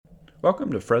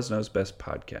Welcome to Fresno's Best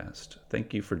Podcast.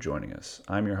 Thank you for joining us.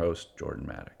 I'm your host, Jordan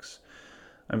Maddox.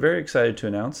 I'm very excited to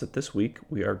announce that this week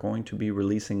we are going to be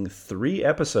releasing 3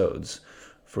 episodes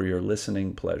for your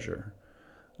listening pleasure.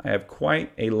 I have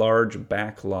quite a large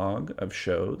backlog of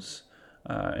shows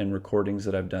and recordings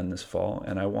that I've done this fall,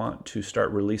 and I want to start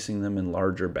releasing them in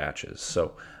larger batches.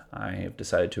 So I have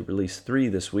decided to release 3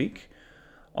 this week.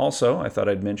 Also, I thought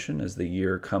I'd mention as the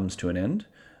year comes to an end,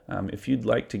 if you'd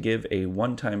like to give a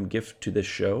one-time gift to this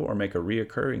show or make a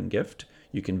reoccurring gift,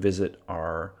 you can visit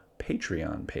our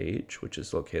Patreon page, which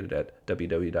is located at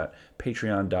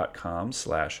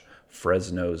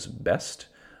www.patreon.com/FresnosBest.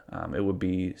 It would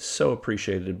be so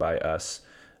appreciated by us.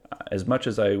 As much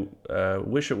as I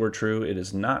wish it were true, it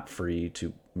is not free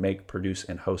to make, produce,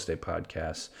 and host a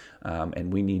podcast,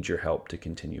 and we need your help to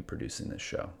continue producing this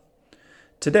show.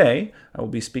 Today, I will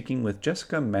be speaking with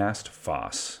Jessica Mast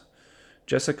Foss.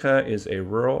 Jessica is a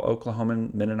rural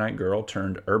Oklahoman Mennonite girl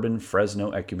turned urban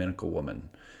Fresno ecumenical woman.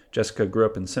 Jessica grew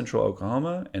up in central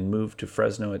Oklahoma and moved to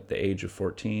Fresno at the age of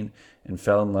 14 and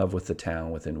fell in love with the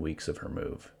town within weeks of her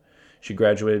move. She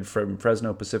graduated from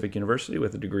Fresno Pacific University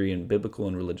with a degree in biblical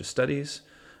and religious studies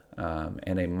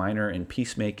and a minor in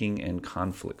peacemaking and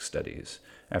conflict studies.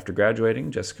 After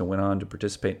graduating, Jessica went on to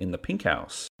participate in the Pink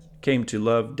House, came to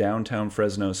love downtown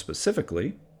Fresno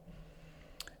specifically,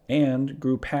 and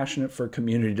grew passionate for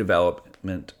community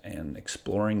development and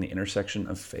exploring the intersection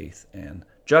of faith and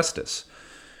justice.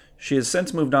 She has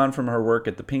since moved on from her work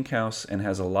at the Pink House and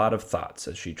has a lot of thoughts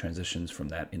as she transitions from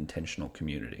that intentional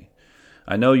community.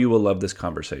 I know you will love this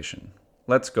conversation.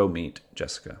 Let's go meet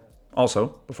Jessica.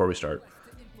 Also, before we start,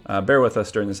 bear with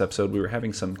us during this episode. We were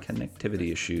having some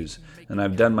connectivity issues, and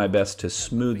I've done my best to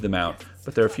smooth them out,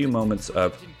 but there are a few moments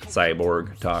of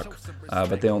cyborg talk,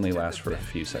 but they only last for a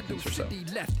few seconds or so.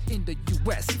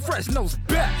 Fresno's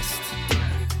best.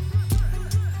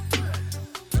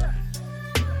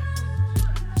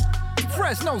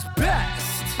 Fresno's best.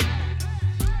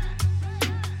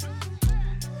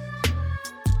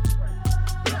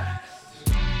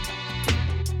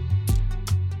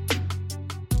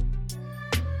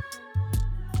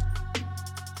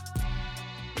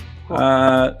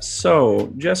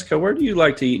 So, Jessica, where do you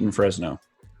like to eat in Fresno?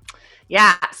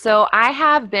 Yeah, so I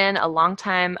have been a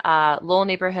longtime Lowell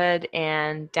neighborhood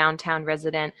and downtown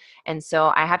resident, and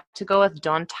so I have to go with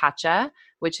Don Tacha,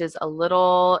 which is a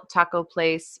little taco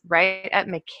place right at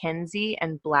McKenzie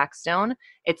and Blackstone.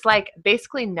 It's like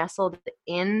basically nestled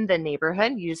in the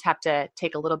neighborhood. You just have to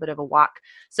take a little bit of a walk.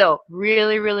 So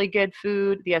really, really good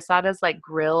food. The asada's like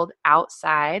grilled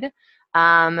outside.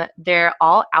 They're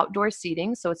all outdoor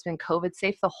seating, so it's been COVID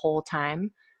safe the whole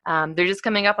time. They're just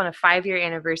coming up on a 5-year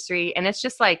anniversary, and it's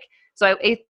just like, so I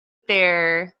ate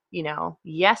there,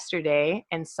 yesterday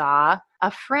and saw a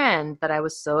friend that I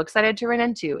was so excited to run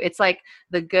into. It's like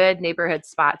the good neighborhood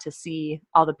spot to see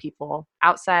all the people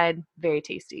outside. Very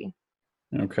tasty.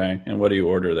 Okay. And what do you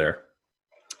order there?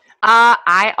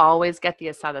 I always get the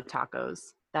asada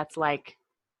tacos. That's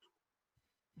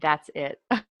it.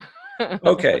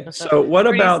 Okay. So what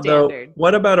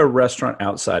about a restaurant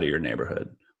outside of your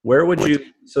neighborhood? Where would you,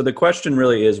 so the question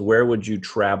really is, where would you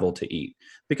travel to eat?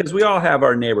 Because we all have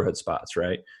our neighborhood spots,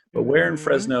 right? But where in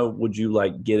Fresno would you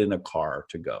get in a car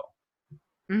to go?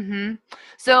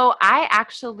 So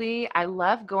I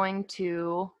love going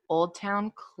to Old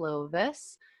Town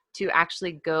Clovis to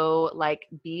actually go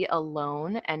be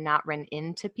alone and not run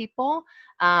into people.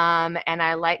 And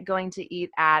I like going to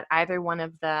eat at either one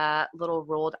of the little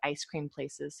rolled ice cream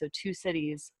places. So Two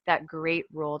Cities, that great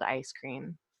rolled ice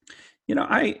cream.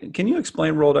 Can you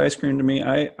explain rolled ice cream to me?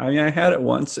 I had it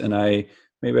once and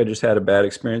maybe I just had a bad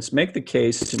experience. Make the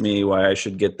case to me why I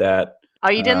should get that.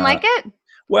 Oh, you didn't like it?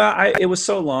 Well, it was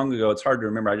so long ago, it's hard to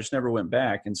remember. I just never went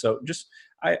back. And so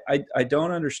I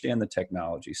don't understand the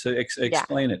technology. So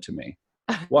explain it to me.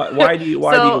 Why do you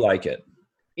like it?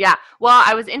 Yeah. Well,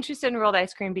 I was interested in rolled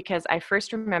ice cream because I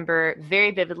first remember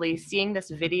very vividly seeing this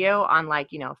video on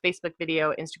Facebook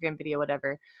video, Instagram video,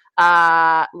 whatever,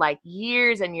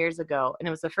 years and years ago. And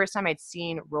it was the first time I'd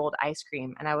seen rolled ice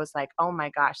cream. And I was like, oh my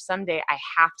gosh, someday I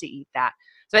have to eat that.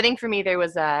 So I think for me, there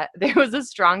was a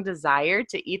strong desire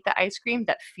to eat the ice cream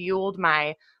that fueled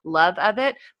my love of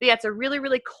it. But yeah, it's a really,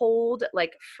 really cold,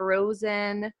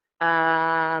 frozen,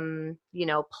 platter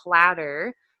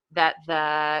that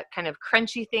the kind of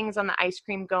crunchy things on the ice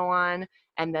cream go on.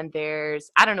 And then there's,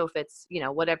 I don't know if it's,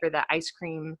 whatever the ice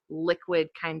cream liquid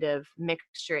kind of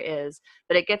mixture is,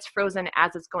 but it gets frozen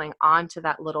as it's going onto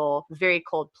that little very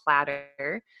cold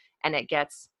platter, and it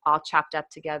gets all chopped up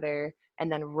together and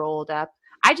then rolled up.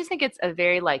 I just think it's a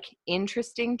very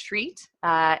interesting treat.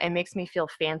 It makes me feel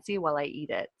fancy while I eat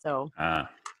it. So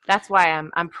That's why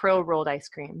I'm pro rolled ice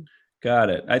cream. Got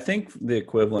it. I think the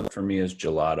equivalent for me is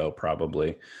gelato,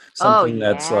 probably Oh something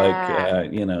that's like, yeah.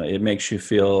 it makes you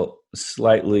feel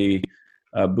slightly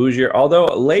bougier. Although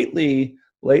lately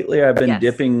I've been Yes.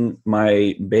 dipping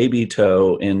my baby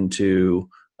toe into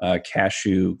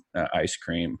cashew ice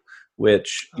cream,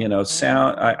 which, I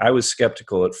Oh. was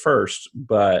skeptical at first,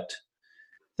 but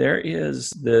there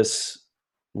is this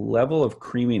level of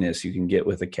creaminess you can get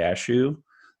with a cashew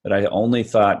that I only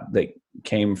thought that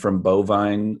came from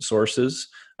bovine sources,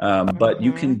 but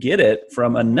you can Mhm. get it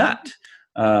from a Mhm. nut.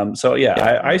 So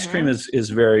yeah, ice cream Mhm. is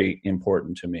very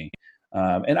important to me,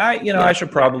 and I Yeah. should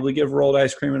Yeah. probably give rolled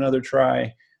ice cream another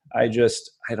try. I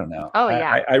don't know. Oh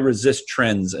yeah. I resist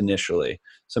trends initially,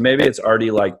 so maybe it's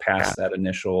already like past that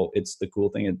initial. It's the cool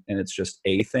thing, and it's just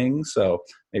a thing. So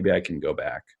maybe I can go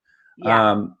back.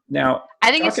 Yeah. Now, I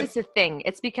think it's talking just a thing.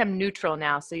 It's become neutral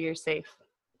now, so you're safe.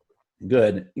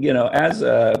 good, as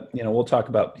we'll talk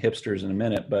about hipsters in a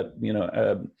minute, but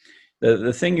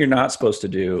the thing you're not supposed to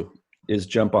do is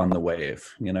jump on the wave.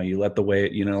 You let the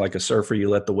wave, like a surfer, you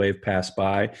let the wave pass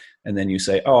by, and then you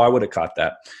say, "Oh, I would have caught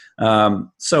that."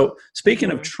 So, speaking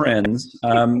of Mhm. trends,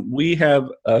 we have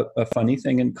a funny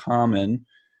thing in common,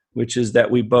 which is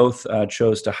that we both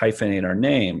chose to hyphenate our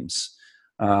names.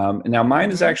 Now,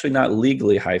 mine is Mhm. actually not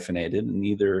legally hyphenated, and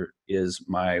neither is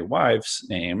my wife's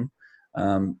name.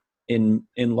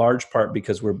 In large part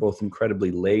because we're both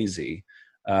incredibly lazy.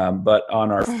 But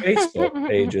on our Facebook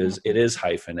pages, it is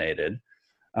hyphenated.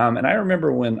 And I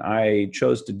remember when I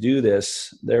chose to do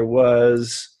this, there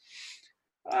was,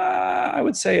 I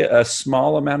would say, a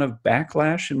small amount of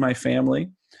backlash in my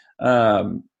family.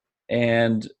 Um,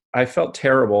 and I felt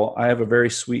terrible. I have a very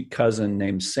sweet cousin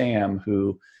named Sam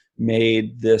who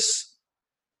made this,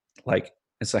 like,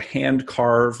 it's a hand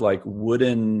carved, like,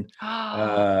 wooden,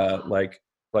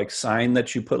 like sign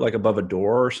that you put like above a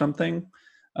door or something,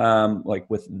 like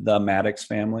with the Maddox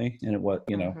family, and it was,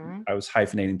 Mhm. I was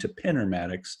hyphenating to Pinner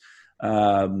Maddox,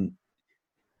 um,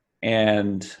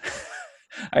 and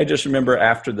I just remember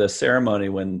after the ceremony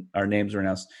when our names were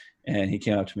announced, and he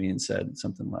came up to me and said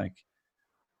something like,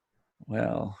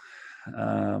 "Well,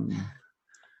 um,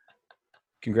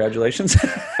 congratulations."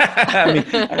 I mean,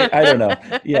 I don't know.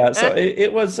 Yeah. So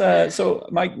it was, so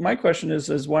my question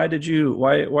is why did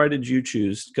you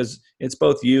choose? Because it's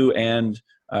both you and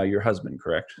your husband,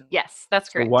 correct? Yes, that's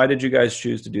So correct. why did you guys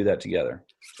choose to do that together?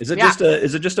 Yeah.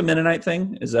 Is it just a Mennonite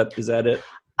thing? Is that it?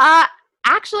 Uh,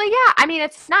 Actually, yeah. I mean,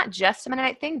 it's not just a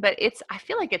Mennonite thing, but I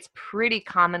feel like it's pretty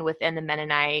common within the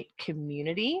Mennonite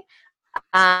community.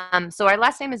 So our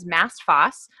last name is Mast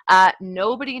Foss.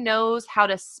 Nobody knows how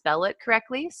to spell it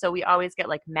correctly, so we always get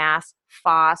like Mass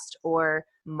Fost or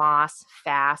Moss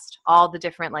Fast, all the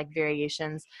different like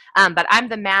variations. But I'm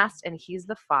the Mast and he's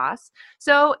the Foss.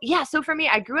 So yeah, so for me,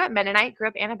 I grew up Mennonite, grew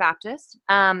up Anabaptist,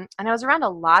 and I was around a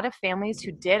lot of families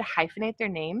who did hyphenate their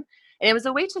name. And it was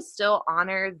a way to still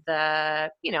honor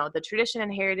the tradition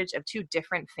and heritage of two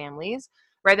different families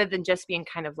rather than just being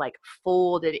kind of like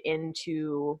folded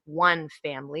into one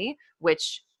family,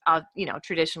 which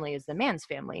traditionally is the man's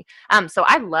family. So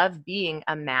I love being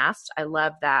a mast. I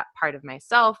love that part of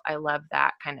myself. I love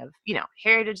that kind of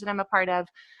heritage that I'm a part of.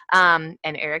 And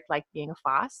Eric liked being a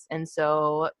Foss, and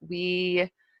so we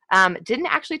didn't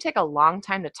actually take a long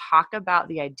time to talk about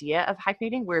the idea of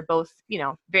hyphenating. We are both,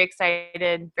 very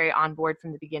excited, very on board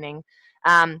from the beginning.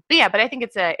 But I think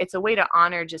it's a way to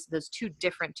honor just those two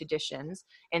different traditions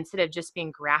instead of just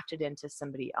being grafted into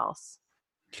somebody else.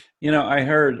 I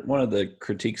heard one of the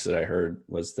critiques that I heard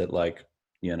was that, like,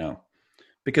 you know,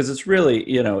 because it's really,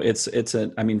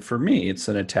 I mean, for me, it's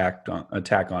an attack on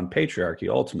patriarchy.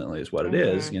 Ultimately, is what it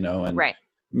is. Mm-hmm. And Right.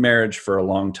 marriage for a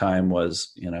long time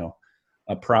was,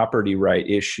 a property right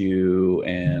issue,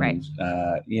 Right. and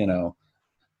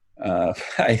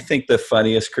I think the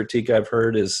funniest critique I've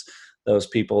heard is those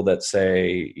people that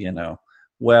say,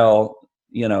 well,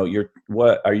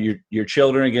 your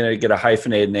children are going to get a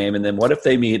hyphenated name, and then what if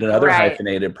they meet another Right.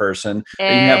 hyphenated person? Are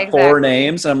you going to have four Exactly.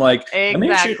 names? I'm like, let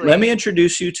me Exactly.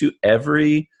 introduce you to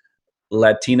every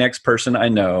Latinx person I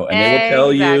know, and they will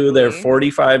tell you there are Exactly.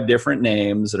 45 different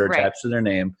names that are Right. attached to their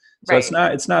name. So it's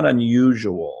Right. not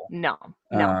unusual. No,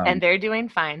 no. And Um, they're doing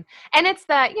fine. And it's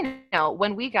that,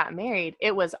 when we got married,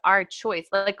 it was our choice.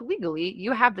 Like legally,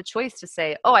 you have the choice to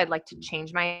say, oh, I'd like to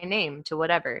change my name to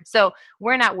whatever. So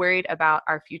we're not worried about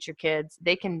our future kids.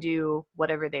 They can do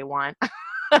whatever they want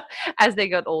as they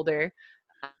get older.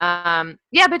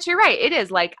 Yeah, but you're right. It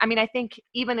is like, I mean, I think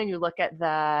even when you look at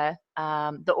the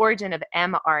origin of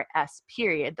MRS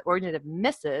period, the origin of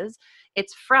Mrs.,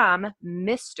 it's from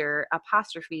Mr.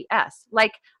 apostrophe S.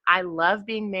 Like, I love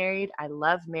being married, I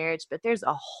love marriage, but there's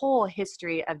a whole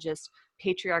history of just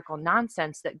patriarchal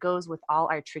nonsense that goes with all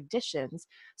our traditions.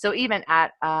 So even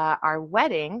at our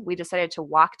wedding, we decided to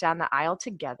walk down the aisle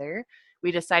together.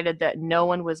 We decided that no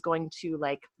one was going to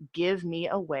like give me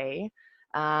away.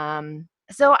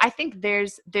 So I think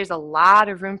there's a lot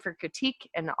of room for critique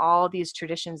and all these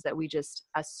traditions that we just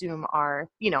assume are,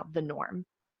 the norm.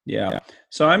 Yeah.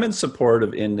 So I'm in support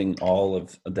of ending all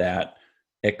of that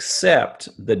except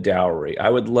the dowry. I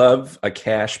would love a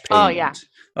cash Oh yeah. payment.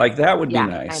 Like that would be Yeah, I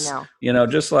nice. know.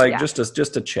 Just like Yeah.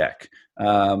 just a check.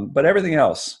 But everything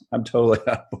else, I'm totally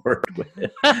on board with.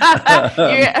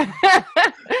 You're um,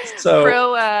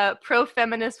 so pro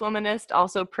feminist womanist,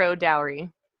 also pro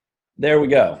dowry. there we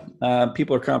go.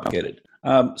 People are complicated.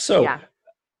 So Yeah.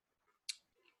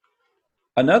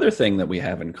 another thing that we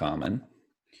have in common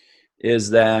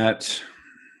is that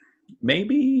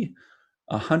maybe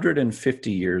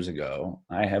 150 years ago,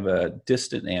 I have a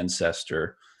distant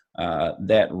ancestor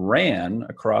that ran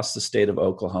across the state of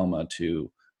Oklahoma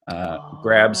to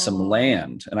grab some Oh.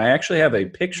 land. And I actually have a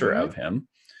picture Hmm. of him.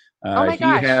 Oh my He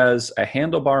gosh. has a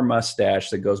handlebar mustache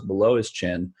that goes below his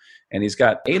chin, and he's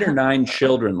got 8 or 9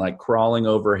 children like crawling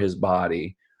over his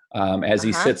body as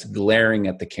he Uh-huh. sits glaring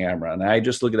at the camera. And I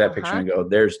just look at that picture Uh-huh.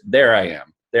 and go, there I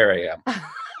am. There I am.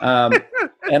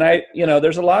 And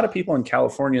there's a lot of people in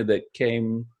California that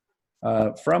came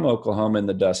from Oklahoma in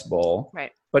the Dust Bowl,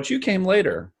 Right. but you came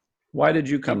later. Why did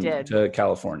you I come did. to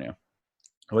California?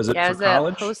 Was it Yeah, it for was a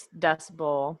college? post Dust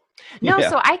Bowl. No, Yeah,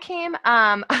 so I came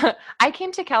I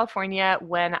came to California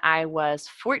when I was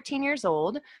 14 years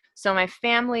old. So my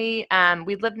family,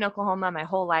 we lived in Oklahoma my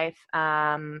whole life.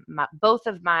 Both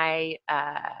of my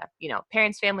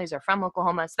parents' families are from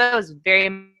Oklahoma, so that was very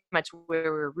much where we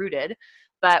were rooted.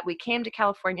 But we came to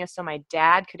California so my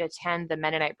dad could attend the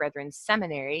Mennonite Brethren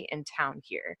Seminary in town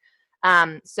here.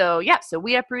 So yeah, so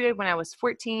we uprooted when I was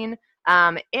 14.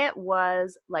 It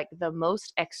was like the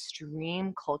most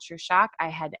extreme culture shock I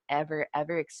had ever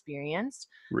experienced.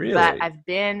 But really. I've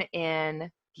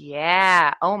been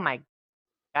yeah, oh my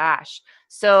gosh.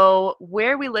 So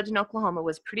where we lived in Oklahoma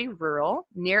was pretty rural,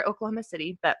 near Oklahoma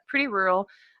City, but pretty rural.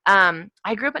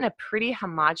 I grew up in a pretty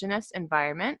homogenous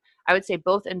environment, I would say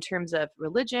both in terms of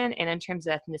religion and in terms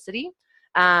of ethnicity.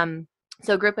 Um,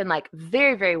 so I grew up in like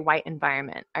very white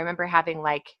environment. I remember having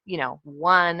like,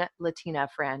 one Latina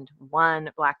friend, one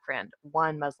black friend,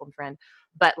 one Muslim friend,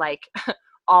 but like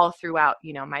all throughout,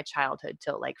 my childhood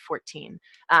till like 14.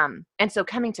 And so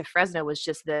coming to Fresno was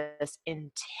just this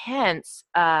intense,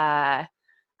 I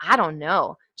don't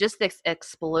know, just this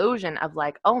explosion of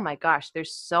like, oh my gosh,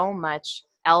 there's so much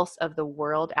else of the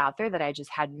world out there that I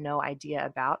just had no idea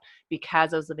about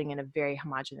because I was living in a very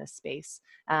homogenous space.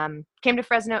 Came to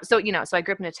Fresno. So, so I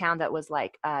grew up in a town that was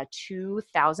like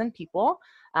 2,000 people,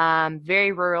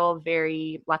 very rural,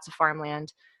 very lots of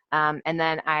farmland. And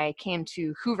then I came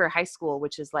to Hoover High School,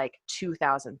 which is like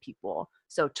 2,000 people.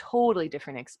 So totally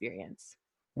different experience.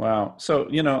 Wow. So,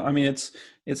 I mean,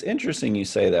 it's interesting you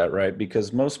say that, right?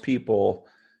 Because most people,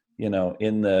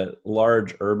 in the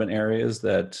large urban areas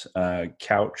that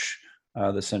couch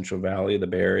the Central Valley, the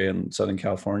Bay Area, and Southern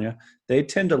California, they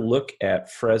tend to look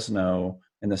at Fresno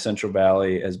and the Central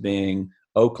Valley as being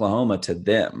Oklahoma to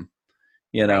them,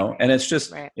 Right. and it's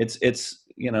just Right. it's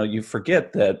you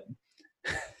forget that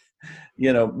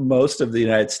most of the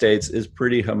United States is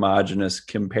pretty homogenous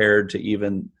compared to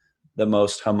even the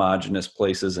most homogenous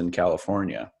places in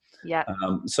California. Yeah,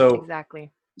 Um, so,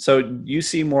 exactly. so you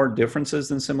see more differences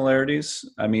than similarities?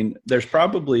 I mean, there's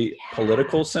probably Yeah.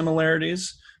 political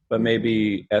similarities, but Hmm.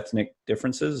 maybe ethnic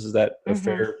differences. Is that a Hmm.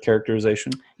 fair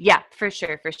characterization? Yeah, for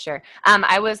sure, for sure.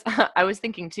 I was I was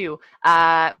thinking too.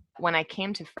 When I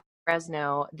came to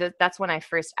Fresno, that's when I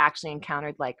first actually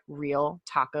encountered like real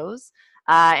tacos.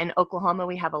 In Oklahoma,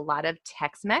 we have a lot of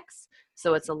Tex-Mex,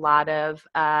 so it's a lot of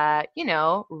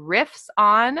riffs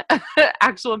on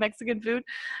actual Mexican food.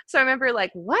 So I remember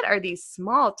like, what are these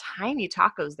small, tiny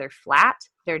tacos? They're flat.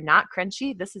 They're not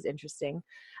crunchy. This is interesting.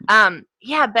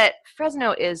 Yeah, but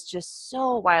Fresno is just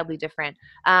so wildly different.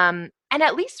 And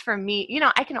at least for me,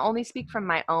 I can only speak from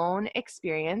my own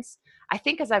experience. I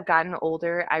think as I've gotten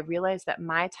older, I realized that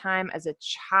my time as a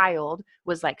child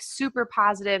was like super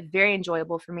positive, very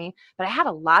enjoyable for me, but I had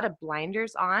a lot of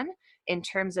blinders on in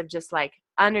terms of just like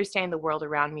understanding the world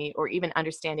around me or even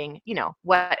understanding,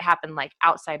 what happened like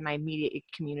outside my immediate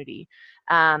community.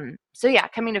 So yeah,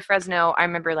 coming to Fresno, I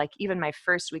remember like even my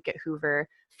first week at Hoover,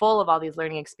 full of all these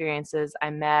learning experiences, I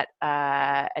met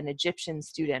an Egyptian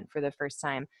student for the first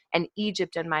time. And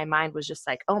Egypt in my mind was just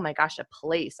like, oh my gosh, a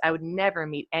place. I would never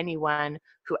meet anyone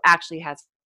who actually has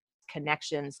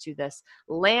connections to this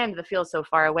land that feels so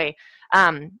far away.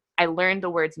 I learned the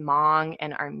words Hmong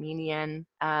and Armenian.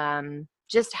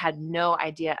 Just had no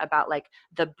idea about like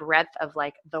the breadth of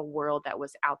like the world that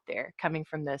was out there coming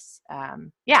from this,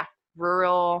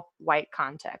 rural white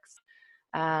context.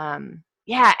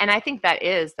 And I think that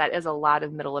is a lot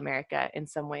of Middle America in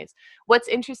some ways. What's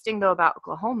interesting though about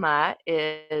Oklahoma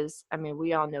is, I mean,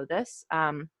 we all know this.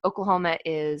 Oklahoma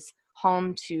is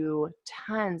home to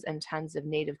tons and tons of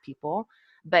Native people,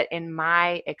 but in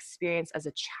my experience as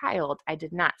a child, I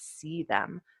did not see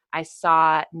them. I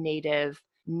saw Native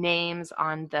names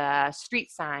on the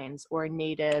street signs or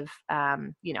Native,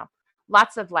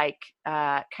 lots of like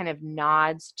kind of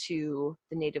nods to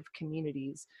the Native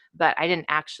communities, but I didn't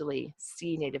actually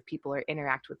see Native people or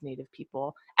interact with Native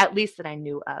people, at least that I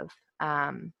knew of.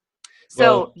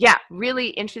 Well, Really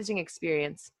interesting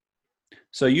experience.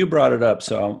 so you brought it up,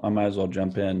 so I might as well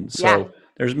jump in. Yeah, So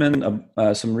there's been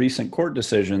some recent court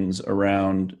decisions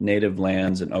around native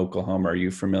lands in Oklahoma. Are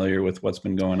you familiar with what's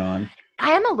been going on?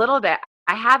 I am a little bit.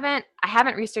 I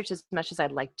haven't researched as much as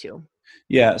I'd like to.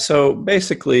 Yeah. So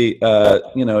basically,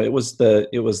 it was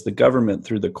the government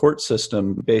through the court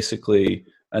system basically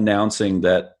announcing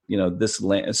that this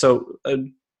land. So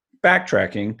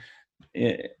backtracking.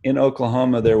 In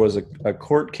Oklahoma, there was a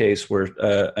court case where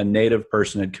a native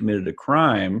person had committed a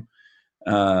crime,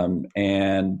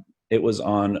 and it was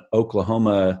on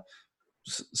Oklahoma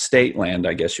state land,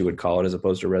 I guess you would call it, as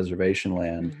opposed to reservation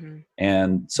land. Mm-hmm.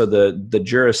 And so the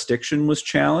jurisdiction was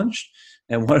challenged,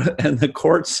 and the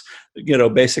courts,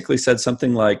 basically said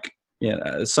something like,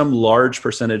 some large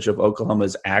percentage of Oklahoma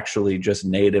is actually just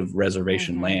native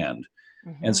reservation Mm-hmm. land.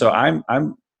 Mm-hmm. And so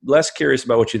I'm less curious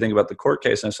about what you think about the court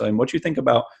case necessarily, and what you think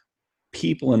about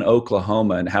people in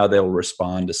Oklahoma and how they'll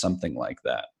respond to something like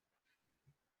that.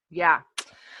 Yeah.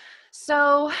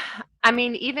 So, I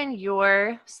mean, even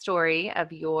your story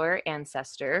of your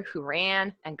ancestor who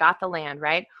ran and got the land,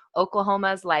 right?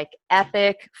 Oklahoma's like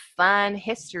epic, fun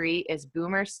history is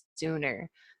Boomer Sooner.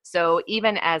 So,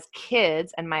 even as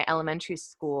kids in my elementary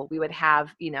school, we would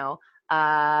have,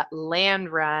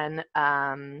 land run,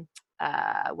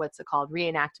 what's it called?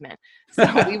 Reenactment. So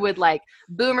we would like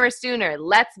Boomer Sooner,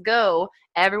 let's go.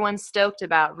 Everyone's stoked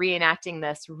about reenacting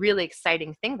this really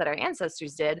exciting thing that our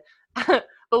ancestors did.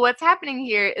 But what's happening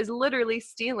here is literally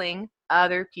stealing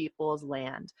other people's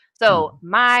land. So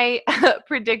my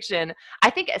prediction, I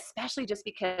think, especially just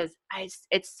because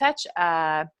it's such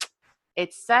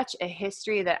a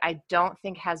history that I don't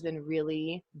think has been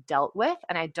really dealt with,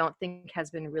 and I don't think has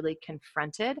been really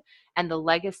confronted. And the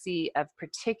legacy of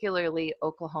particularly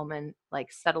Oklahoman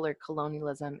like settler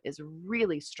colonialism is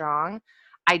really strong.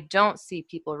 I don't see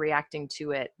people reacting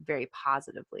to it very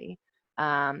positively.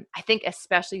 I think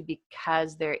especially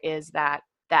because there is that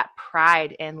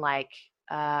pride in like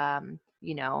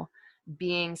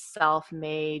being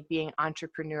self-made, being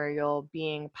entrepreneurial,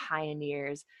 being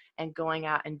pioneers, and going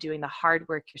out and doing the hard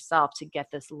work yourself to get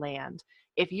this land.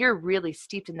 If you're really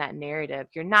steeped in that narrative,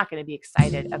 you're not going to be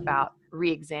excited about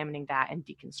re-examining that and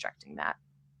deconstructing that.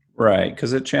 Right,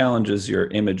 because it challenges your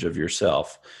image of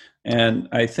yourself. And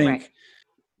I Right. think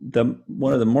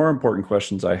one of the more important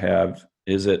questions I have,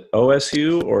 is it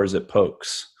OSU or is it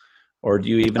Pokes? Or do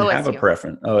you even have a OSU.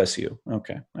 preference? OSU.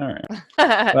 Okay. All right.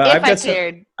 Well, If I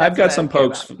cared, I've that's got what I some would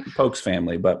care about. Pokes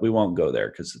family, but we won't go there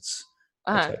because it's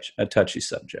Uh-huh. a touchy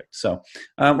subject. So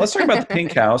let's talk about the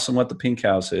Pink House and what the Pink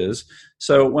House is.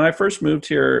 So when I first moved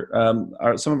here,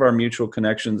 some of our mutual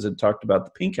connections had talked about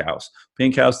the Pink House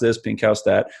this, Pink House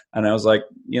that, and I was like,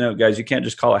 guys, you can't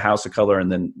just call a house a color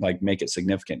and then like make it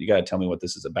significant. You got to tell me what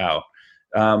this is about.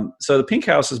 So the Pink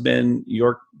House has been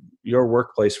your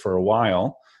workplace for a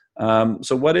while.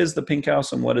 So what is the Pink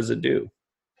House and what does it do?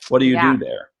 What do you Yeah. do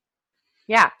there?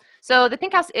 Yeah. So the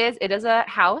Pink House is a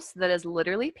house that is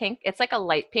literally pink. It's like a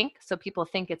light pink, so people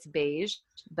think it's beige,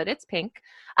 but it's pink.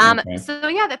 Okay. So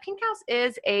yeah, the Pink House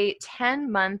is a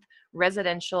 10-month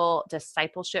residential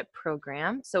discipleship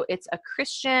program. So it's a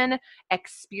Christian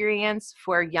experience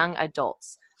for young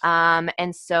adults.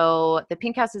 And so the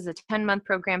Pink House is a 10-month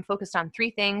program focused on three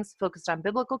things: focused on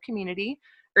biblical community,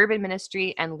 urban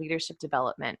ministry, and leadership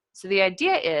development. So the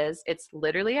idea is it's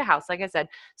literally a house. Like I said,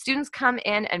 students come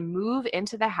in and move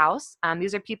into the house.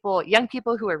 These are young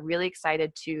people who are really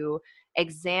excited to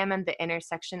examine the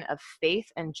intersection of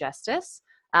faith and justice.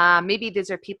 Maybe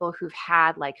these are people who've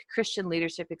had like Christian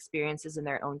leadership experiences in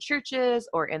their own churches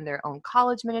or in their own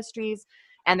college ministries,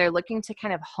 and they're looking to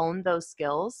kind of hone those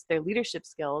skills, their leadership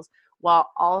skills,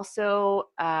 while also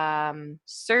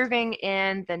serving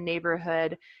in the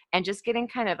neighborhood and just getting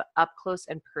kind of up close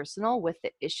and personal with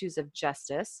the issues of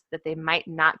justice that they might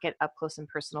not get up close and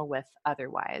personal with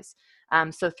otherwise.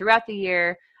 So throughout the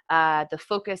year, the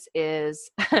focus is,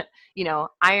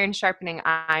 iron sharpening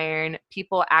iron,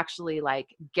 people actually like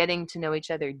getting to know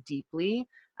each other deeply,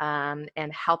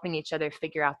 and helping each other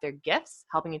figure out their gifts,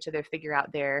 helping each other figure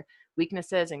out their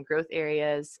weaknesses and growth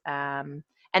areas, and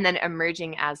then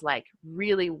emerging as like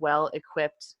really well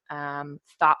equipped,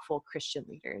 thoughtful Christian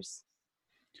leaders.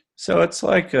 So it's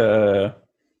like a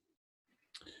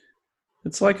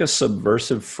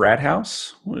subversive frat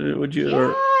house. Would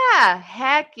you? Yeah,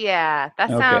 heck yeah. That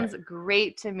Okay. sounds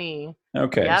great to me.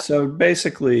 Okay. Yep, So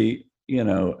basically,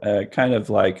 kind of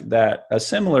like that, a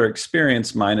similar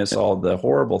experience minus all the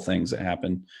horrible things that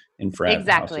happen in frat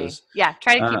exactly. houses. Yeah,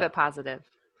 try to keep Uh, it positive.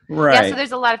 Yeah, so right.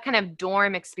 there's a lot of kind of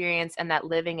dorm experience and that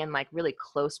living in like really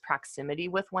close proximity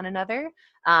with one another,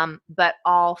 but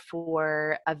all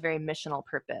for a very missional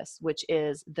purpose, which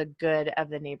is the good of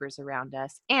the neighbors around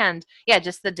us. And yeah,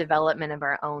 just the development of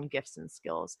our own gifts and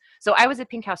skills. So I was a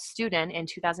Pink House student in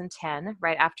 2010,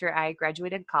 right after I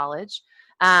graduated college.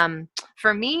 Um,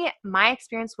 for me, my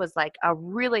experience was like a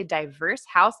really diverse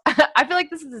house. I feel like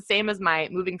this is the same as my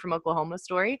moving from Oklahoma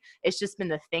story. It's just been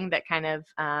the thing that kind of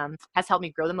has helped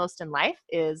me grow the most in life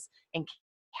is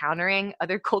encountering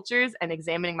other cultures and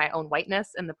examining my own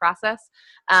whiteness in the process.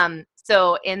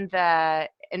 So in my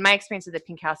experience at the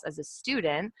Pink House as a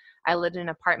student, I lived in an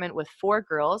apartment with 4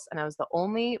 girls, and I was the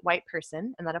only white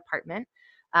person in that apartment.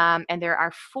 And there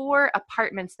are 4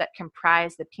 apartments that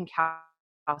comprise the Pink House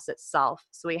itself.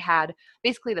 So we had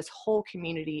basically this whole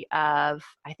community of,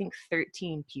 I think,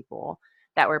 13 people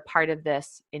that were part of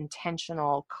this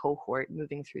intentional cohort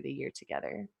moving through the year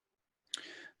together.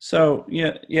 So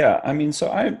yeah, yeah. I mean,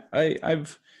 so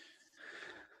I've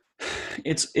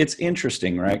it's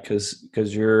interesting, right?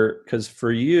 Because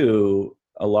for you,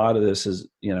 a lot of this is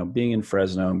being in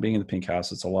Fresno and being in the Pink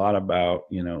House. It's a lot about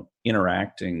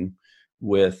interacting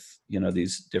with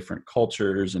these different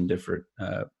cultures and different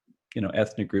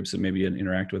ethnic groups that maybe you didn't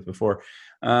interact with before.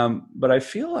 But I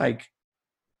feel like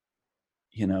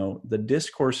the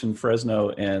discourse in Fresno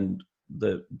and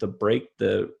the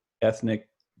ethnic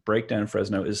breakdown in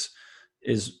Fresno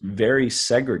is very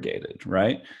segregated,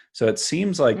 right? So it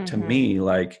seems like to Mm-hmm. me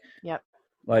Yep.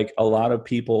 like a lot of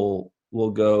people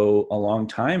will go a long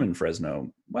time in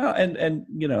Fresno. Well, and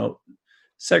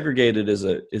segregated is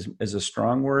a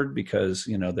strong word because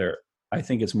there I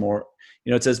think it's more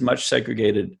it's as much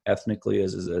segregated ethnically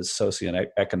as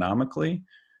socioeconomically.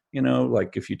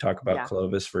 Like if you talk about Yeah.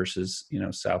 Clovis versus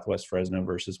Southwest Fresno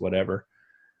versus whatever.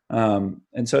 And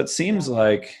so it seems Yeah.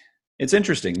 like it's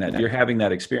interesting that you're having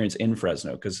that experience in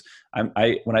Fresno because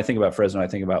when I think about Fresno, I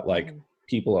think about like Mm-hmm.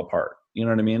 people apart. You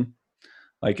know what I mean?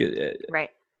 Like, Right.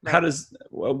 how Right. does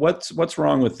what's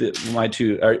wrong with my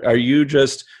two?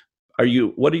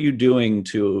 What are you doing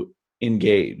to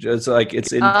engage? It's like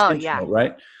it's Oh, yeah. intentional,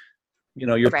 right?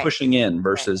 You're Right. pushing in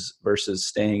Right. versus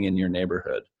staying in your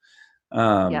neighborhood. Yep.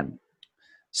 Um,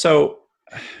 so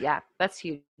Yeah. That's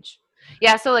huge.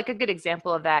 Yeah. So, like, a good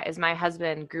example of that is my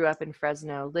husband grew up in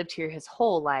Fresno, lived here his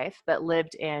whole life, but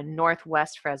lived in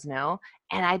Northwest Fresno.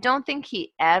 And I don't think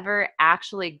he ever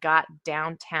actually got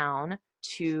downtown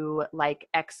to like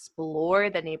explore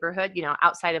the neighborhood,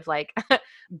 outside of like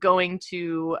going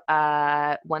to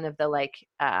one of the like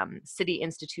city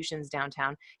institutions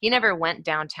downtown. He never went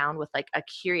downtown with like a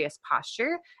curious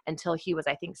posture until he was,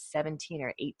 I think, 17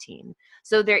 or 18.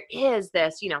 So there is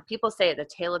this, people say the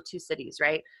tale of two cities,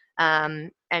 right?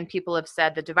 And people have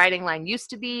said the dividing line used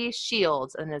to be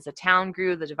Shields, and as the town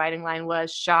grew, the dividing line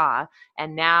was Shaw,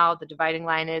 and now the dividing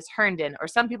line is Herndon. Or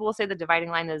some people will say the dividing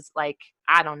line is like,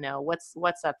 I don't know, what's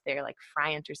up there, like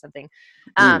Friant or something.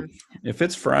 ooh, Um, if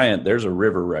it's Friant, there's a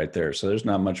river right there, so there's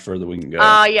not much further we can go.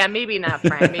 Oh yeah, maybe not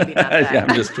Friant, maybe not that. Yeah,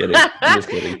 I'm just kidding. I'm just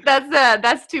kidding.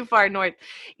 That's too far north.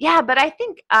 Yeah, but I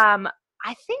think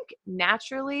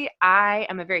naturally I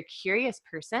am a very curious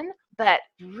person, but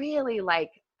really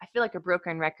like I feel like a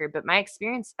broken record, but my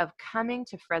experience of coming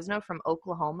to Fresno from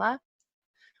Oklahoma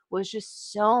was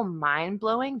just so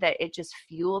mind-blowing that it just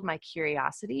fueled my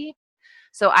curiosity.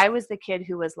 So I was the kid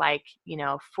who was like,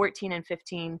 14 and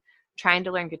 15 trying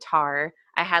to learn guitar.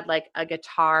 I had like a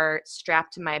guitar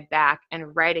strapped to my back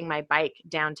and riding my bike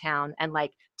downtown and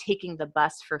like taking the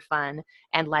bus for fun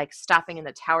and like stopping in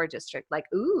the Tower District like,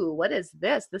 ooh, what is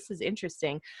this? This is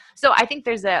interesting. So I think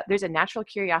there's a natural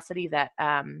curiosity that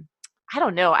I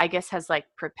don't know, I guess has like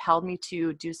propelled me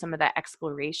to do some of that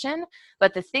exploration.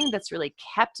 But the thing that's really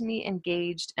kept me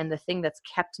engaged and the thing that's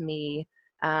kept me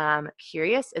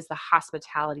Curious is the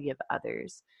hospitality of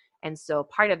others. And so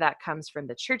part of that comes from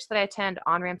the church that I attend,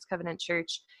 On Ramps Covenant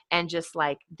Church, and just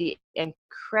like the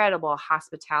incredible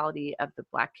hospitality of the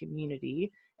Black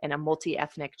community in a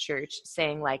multi-ethnic church,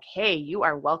 saying like, hey, you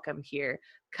are welcome here.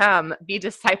 Come be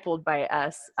discipled by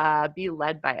us, be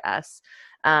led by us.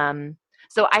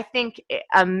 So I think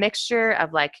a mixture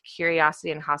of like curiosity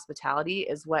and hospitality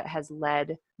is what has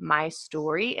led my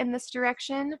story in this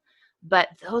direction. But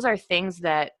those are things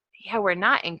that, yeah, we're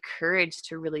not encouraged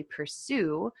to really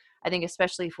pursue. I think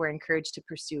especially if we're encouraged to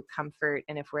pursue comfort,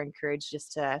 and if we're encouraged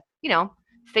just to,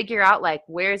 figure out like,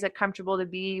 where is it comfortable to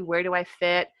be? Where do I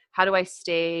fit? How do I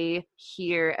stay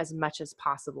here as much as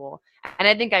possible? And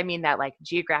I think I mean that like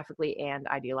geographically and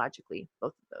ideologically,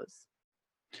 both of those.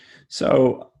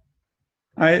 So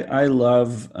I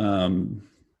love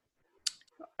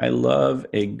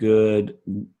a good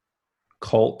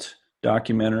cult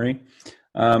documentary.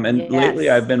 And Yes. lately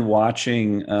I've been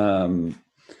watching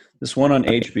this one on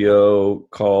HBO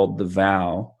called The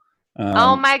Vow.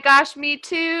 Oh my gosh, me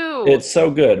too. It's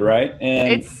so good, right?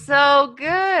 And it's so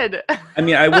good. I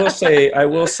mean, I will say,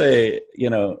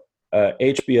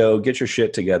 HBO, get your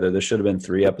shit together. There should have been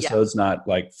 3 episodes, not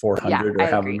like 400 or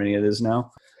however many it is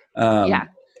now.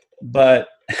 But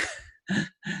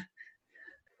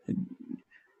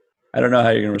I don't know how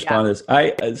you're going to respond to this.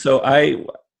 I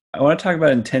want to talk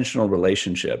about intentional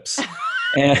relationships.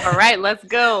 And, all right, let's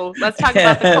go. Let's talk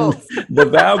about the cults. The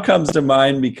Vow comes to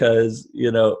mind because,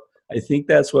 I think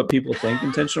that's what people think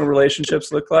intentional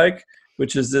relationships look like,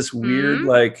 which is this weird,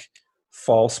 like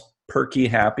false, perky,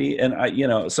 happy. And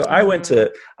I went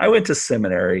to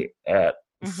seminary at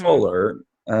Fuller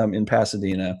in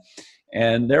Pasadena,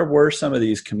 and there were some of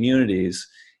these communities.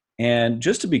 And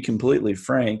just to be completely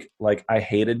frank, like I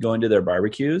hated going to their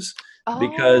barbecues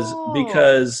because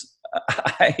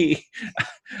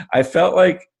I felt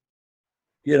like,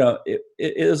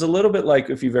 it was a little bit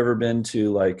like if you've ever been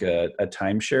to like a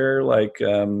timeshare, like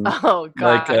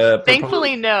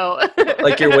thankfully no.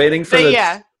 Like you're waiting for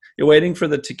you're waiting for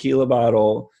the tequila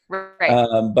bottle,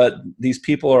 right? But these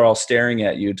people are all staring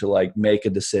at you to like make a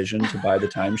decision to buy the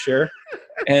timeshare.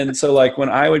 And so like when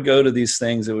I would go to these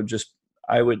things, it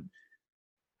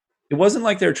wasn't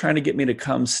like they were trying to get me to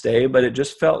come stay, but it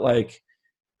just felt like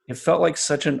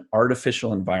such an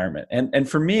artificial environment. And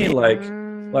for me,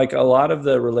 like a lot of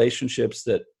the relationships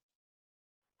that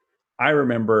I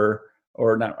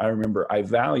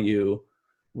value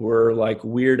were like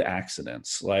weird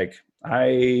accidents. Like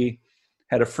I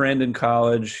had a friend in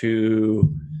college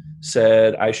who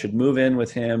said I should move in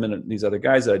with him and these other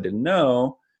guys that I didn't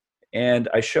know. And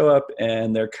I show up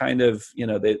and they're kind of,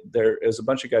 there is a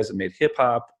bunch of guys that made hip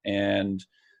hop, and,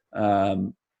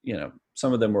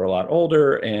 some of them were a lot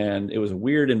older, and it was a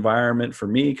weird environment for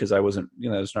me because I wasn't,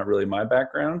 it's not really my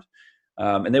background.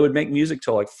 And they would make music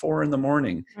till like 4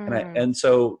 a.m. And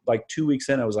so like 2 weeks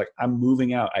in, I was like, I'm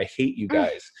moving out. I hate you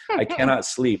guys. I cannot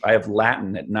sleep. I have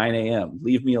Latin at 9 a.m.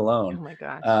 Leave me alone. Oh my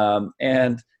gosh.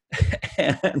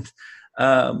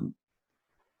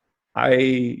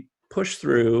 I pushed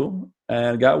through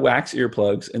and got wax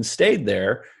earplugs and stayed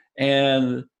there,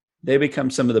 and they become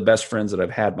some of the best friends that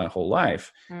I've had my whole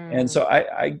life. And so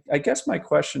I guess my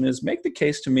question is, make the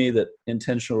case to me that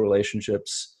intentional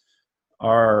relationships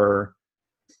are,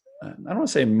 I don't want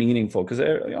to say meaningful, because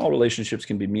all relationships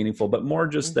can be meaningful, but more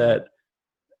just that,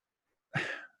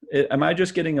 am I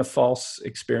just getting a false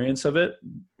experience of it?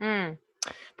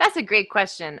 That's a great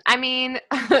question. I mean,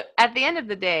 at the end of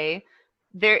the day,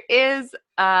 there is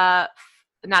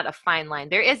not a fine line.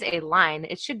 There is a line.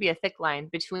 It should be a thick line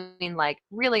between like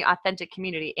really authentic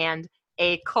community and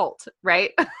a cult, right?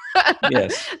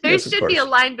 Yes. There should be a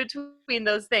line between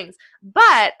those things.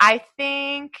 But I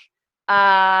think,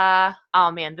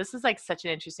 oh man, this is like such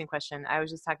an interesting question. I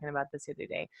was just talking about this the other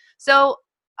day. So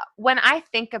when I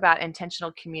think about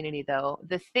intentional community, though,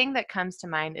 the thing that comes to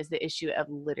mind is the issue of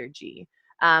liturgy.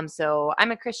 So I'm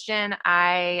a Christian.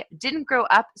 I didn't grow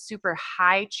up super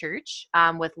high church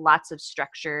with lots of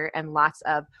structure and lots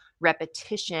of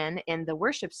repetition in the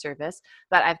worship service,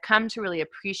 but I've come to really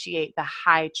appreciate the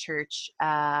high church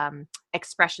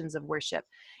expressions of worship.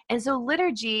 And so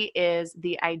liturgy is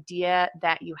the idea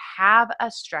that you have a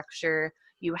structure,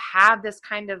 you have this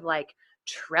kind of like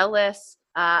trellis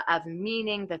of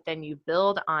meaning that then you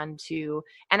build onto.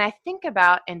 And I think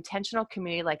about intentional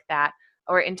community like that,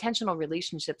 or intentional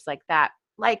relationships like that,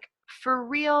 like for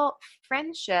real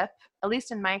friendship, at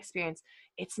least in my experience,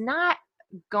 it's not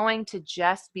going to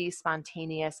just be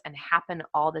spontaneous and happen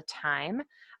all the time.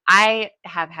 I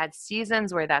have had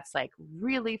seasons where that's like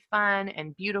really fun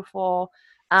and beautiful.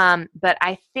 But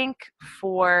I think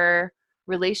for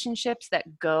relationships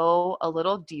that go a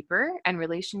little deeper and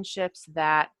relationships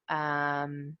that I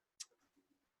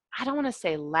don't want to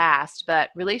say last, but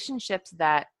relationships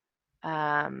that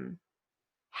um,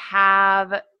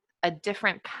 have a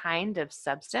different kind of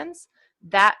substance,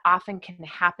 that often can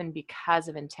happen because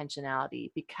of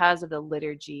intentionality, because of the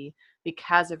liturgy,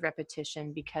 because of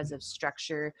repetition, because of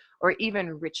structure, or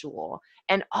even ritual.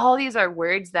 And all these are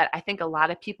words that I think a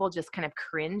lot of people just kind of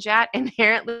cringe at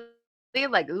inherently,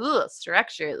 like, ugh,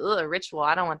 structure, ugh, ritual.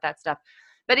 I don't want that stuff.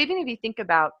 But even if you think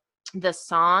about the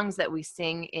songs that we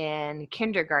sing in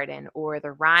kindergarten or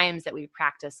the rhymes that we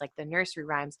practice, like the nursery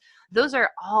rhymes, those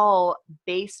are all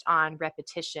based on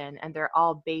repetition, and they're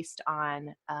all based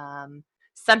on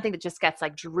something that just gets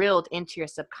like drilled into your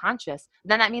subconscious.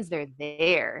 Then that means they're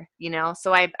there, you know?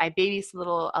 So I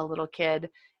babysat a little kid,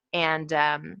 and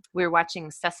we were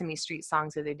watching Sesame Street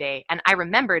songs the other day, and I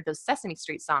remembered those Sesame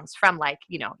Street songs from, like,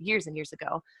 you know, years and years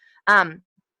ago.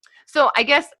 So I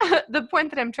guess the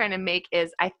point that I'm trying to make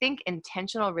is, I think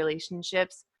intentional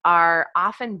relationships are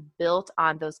often built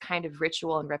on those kind of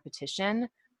ritual and repetition,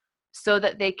 so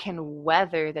that they can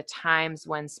weather the times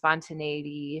when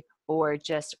spontaneity or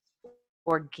just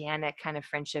organic kind of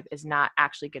friendship is not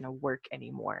actually going to work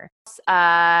anymore.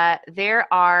 There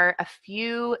are a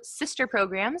few sister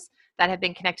programs that have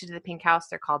been connected to the Pink House.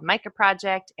 They're called Micah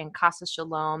Project and Casa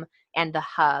Shalom and The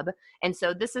Hub. And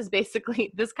so this is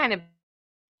basically this kind of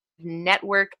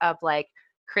network of like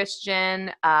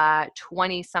Christian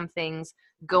 20 somethings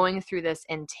going through this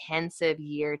intensive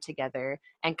year together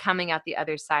and coming out the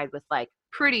other side with like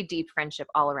pretty deep friendship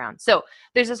all around. So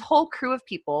there's this whole crew of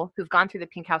people who've gone through the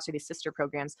Pink House or these sister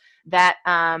programs that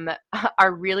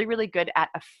are really, really good at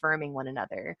affirming one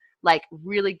another, like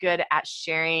really good at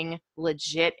sharing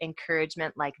legit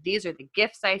encouragement. Like, these are the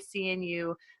gifts I see in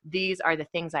you. These are the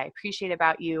things I appreciate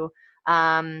about you.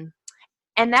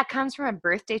 And that comes from a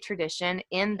birthday tradition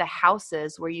in the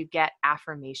houses where you get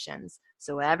affirmations.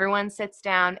 So everyone sits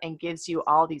down and gives you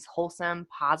all these wholesome,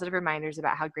 positive reminders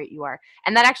about how great you are.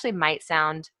 And that actually might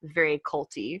sound very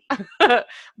culty,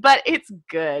 but it's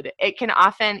good. It can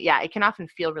often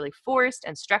feel really forced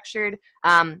and structured,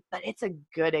 but it's a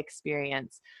good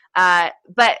experience.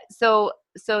 But so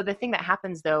the thing that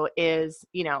happens though is,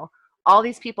 you know, all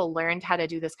these people learned how to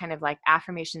do this kind of like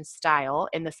affirmation style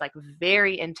in this like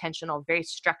very intentional, very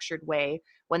structured way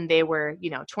when they were, you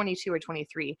know, 22 or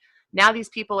 23. Now these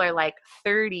people are like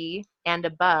 30 and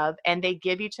above, and they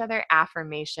give each other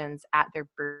affirmations at their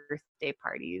birthday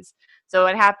parties. So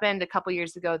it happened a couple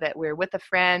years ago that we were with a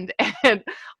friend, and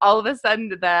all of a sudden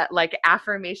the like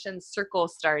affirmation circle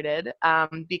started,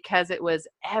 because it was,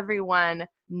 everyone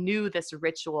knew this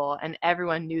ritual and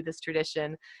everyone knew this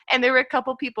tradition. And there were a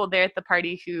couple people there at the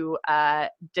party who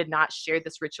did not share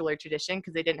this ritual or tradition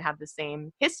because they didn't have the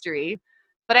same history.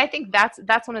 But I think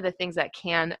that's one of the things that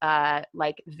can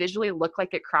like visually look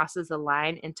like it crosses a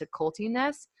line into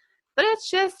cultiness, but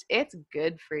it's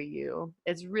good for you.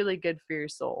 It's really good for your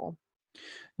soul.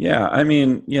 Yeah, I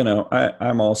mean, you know,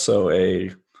 I'm also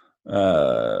a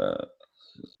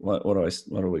what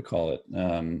do we call it?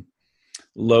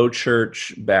 Low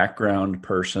church background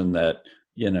person that,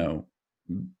 you know,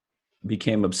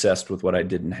 became obsessed with what I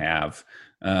didn't have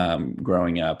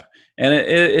growing up. And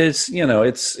it's, you know,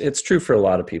 it's true for a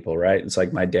lot of people, right? It's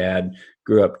like my dad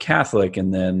grew up Catholic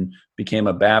and then became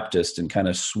a Baptist and kind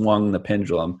of swung the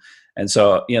pendulum. And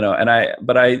so, you know,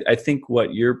 I think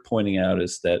what you're pointing out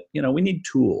is that, you know, we need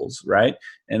tools, right?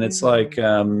 And it's like, you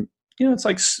know, it's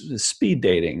like speed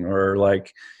dating, or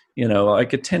like, you know,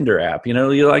 like a Tinder app, you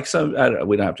know, you like some, I don't know,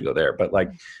 we don't have to go there, but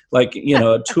like, you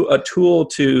know, a tool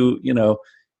to, you know,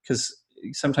 because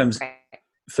sometimes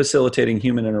facilitating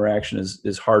human interaction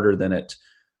is harder than it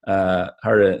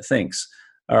thinks,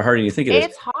 or harder than you think it is.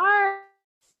 It's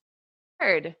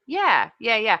hard. Yeah.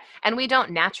 And we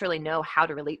don't naturally know how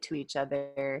to relate to each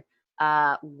other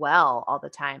well all the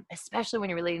time, especially when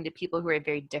you're relating to people who are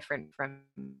very different from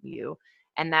you.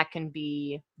 And that can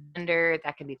be gender,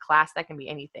 that can be class, that can be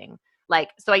anything. Like,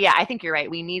 so yeah, I think you're right.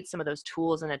 We need some of those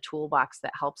tools in a toolbox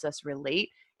that helps us relate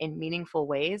in meaningful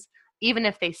ways, even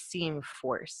if they seem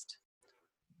forced.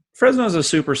 Fresno is a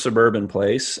super suburban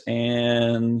place,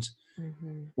 and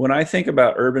when I think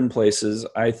about urban places,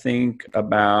 I think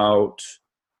about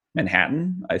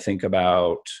Manhattan. I think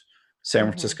about San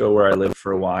Francisco, where I lived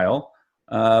for a while.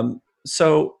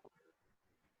 So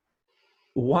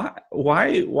why?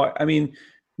 I mean,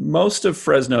 most of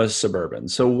Fresno is suburban.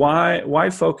 So why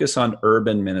focus on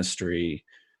urban ministry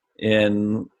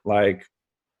in like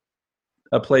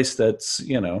a place that's,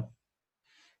 you know,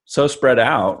 so spread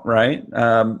out, right?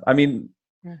 I mean,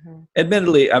 Mm-hmm.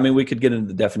 Admittedly, I mean, we could get into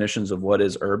the definitions of what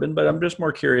is urban, but I'm just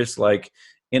more curious, like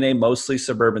in a mostly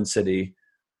suburban city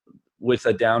with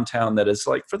a downtown that is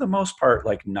like, for the most part,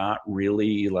 like not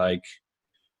really like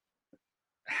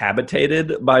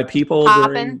habitated by people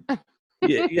Poppin'.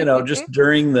 during, just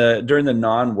during the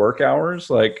non-work hours.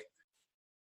 Like,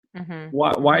 Mm-hmm.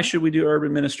 why Mm-hmm. should we do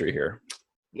urban ministry here?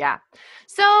 Yeah.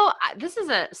 So this is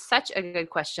such a good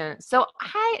question. So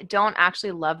I don't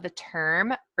actually love the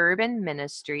term urban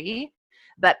ministry,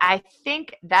 but I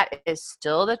think that is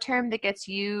still the term that gets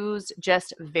used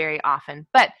just very often.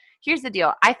 But here's the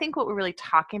deal. I think what we're really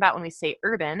talking about when we say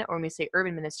urban or when we say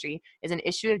urban ministry is an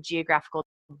issue of geographical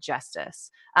justice.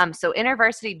 So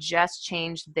InterVarsity just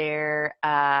changed their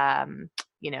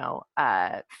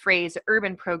phrase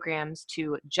urban programs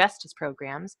to justice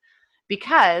programs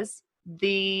because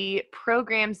the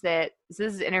programs that so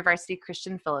this is InterVarsity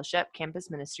Christian Fellowship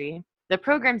Campus Ministry. The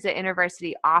programs that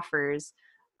InterVarsity offers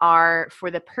are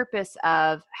for the purpose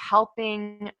of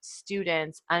helping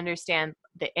students understand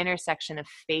the intersection of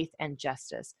faith and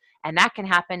justice. And that can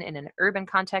happen in an urban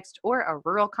context or a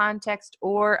rural context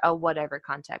or a whatever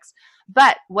context.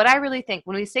 But what I really think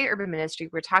when we say urban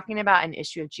ministry, we're talking about an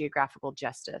issue of geographical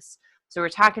justice. So we're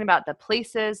talking about the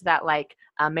places that like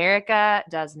America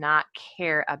does not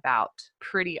care about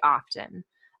pretty often.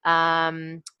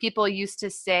 People used to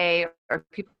say, or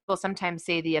people sometimes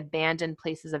say, the abandoned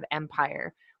places of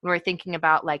empire when we're thinking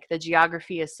about like the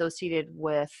geography associated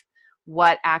with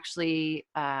what actually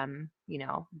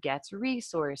gets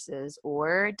resources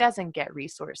or doesn't get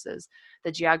resources,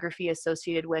 the geography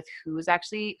associated with whose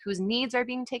needs are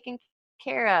being taken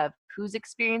care of, who's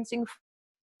experiencing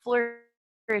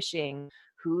flourishing,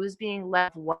 who's being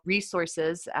left, what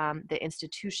resources the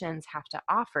institutions have to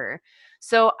offer.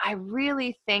 So I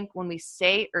really think when we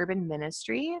say urban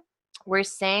ministry, we're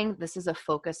saying this is a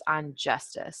focus on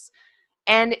justice.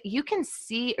 And you can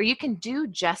see, or you can do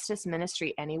justice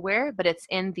ministry anywhere, but it's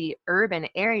in the urban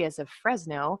areas of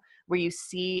Fresno where you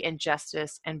see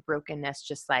injustice and brokenness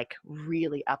just like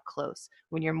really up close,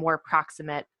 when you're more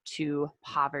proximate to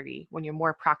poverty, when you're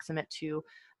more proximate to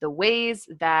the ways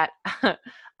that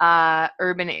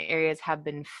urban areas have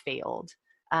been failed.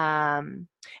 And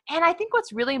I think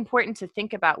what's really important to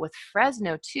think about with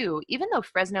Fresno too, even though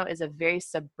Fresno is a very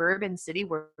suburban city,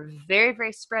 we're very,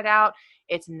 very spread out.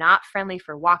 It's not friendly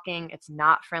for walking. It's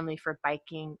not friendly for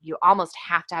biking. You almost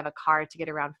have to have a car to get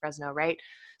around Fresno, right?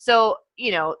 So,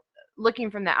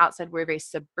 looking from the outside, we're a very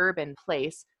suburban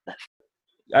place.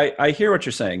 I hear what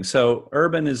you're saying. So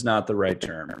urban is not the right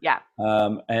term. Yeah.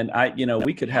 And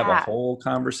we could have a Yeah. whole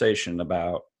conversation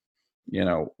about,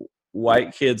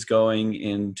 white kids going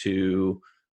into,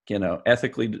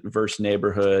 ethically diverse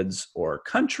neighborhoods or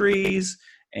countries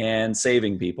and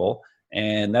saving people.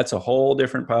 And that's a whole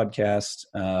different podcast.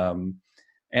 And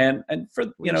for,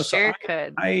 We so sure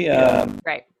could.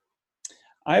 Right.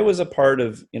 I was a part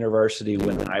of InterVarsity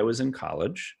when I was in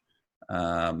college.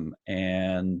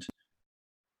 And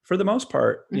for the most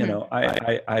part,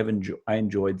 I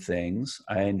enjoyed things.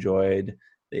 I enjoyed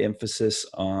the emphasis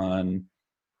on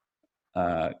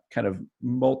kind of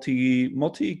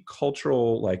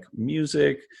multicultural like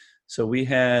music. So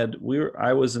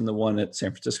I was in the one at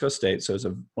San Francisco State, so it was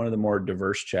one of the more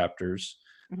diverse chapters.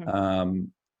 Mm-hmm.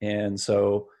 And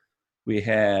so we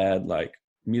had like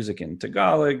music in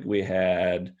Tagalog. We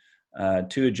had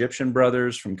two Egyptian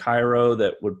brothers from Cairo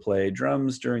that would play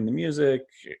drums during the music.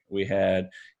 We had,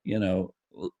 it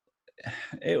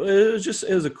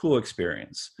was a cool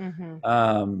experience.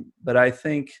 Mm-hmm. But I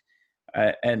think,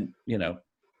 I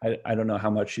don't know how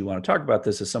much you want to talk about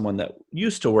this as someone that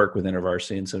used to work with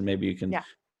InterVarsity, and so maybe you can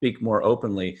speak more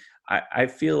openly. I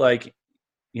feel like,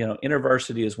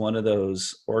 InterVarsity is one of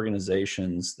those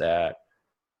organizations that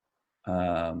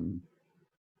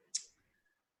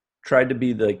tried to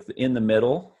be like in the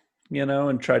middle,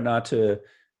 and tried not to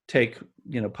take,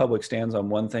 public stands on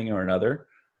one thing or another,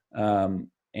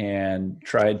 and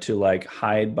tried to like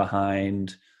hide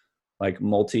behind like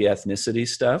multi-ethnicity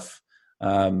stuff,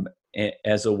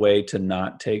 as a way to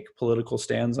not take political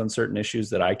stands on certain issues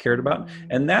that I cared about.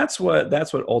 And that's what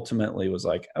ultimately was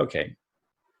like, okay,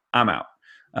 I'm out.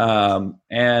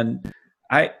 And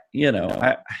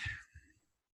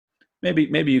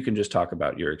maybe you can just talk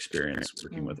about your experience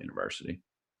working with InterVarsity.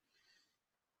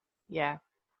 Yeah.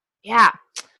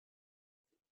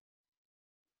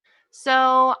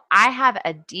 So I have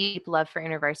a deep love for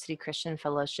InterVarsity Christian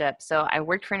Fellowship. So I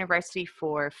worked for InterVarsity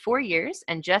for 4 years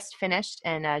and just finished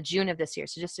in June of this year,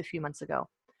 so just a few months ago.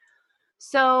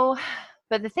 So,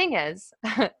 but the thing is,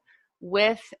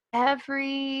 with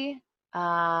every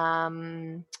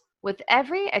with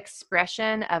every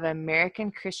expression of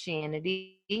American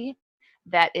Christianity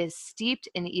that is steeped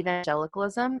in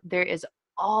evangelicalism, there is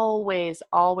always,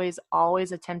 always,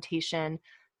 always a temptation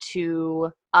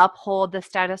to uphold the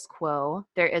status quo.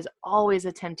 There is always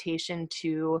a temptation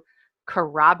to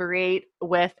corroborate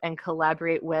with and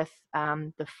collaborate with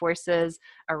the forces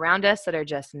around us that are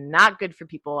just not good for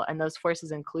people. And those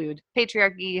forces include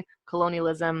patriarchy,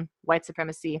 colonialism, white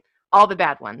supremacy, all the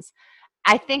bad ones.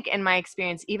 I think in my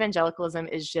experience, evangelicalism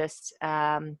is just,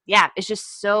 it's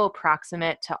just so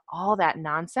proximate to all that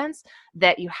nonsense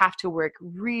that you have to work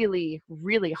really,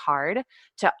 really hard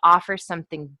to offer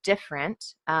something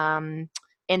different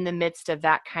in the midst of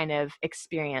that kind of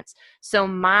experience. So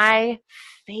my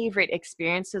favorite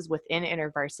experiences within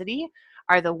InterVarsity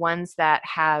are the ones that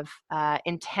have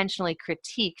intentionally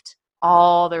critiqued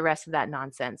all the rest of that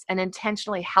nonsense and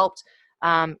intentionally helped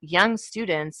young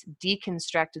students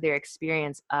deconstruct their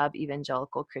experience of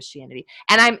evangelical Christianity.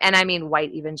 And I mean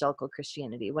white evangelical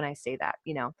Christianity when I say that,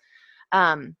 you know.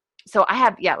 So I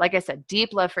have, like I said, deep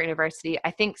love for InterVarsity.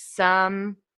 I think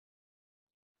some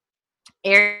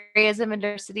areas of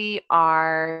InterVarsity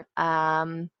are,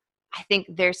 I think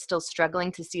they're still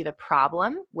struggling to see the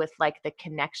problem with like the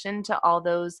connection to all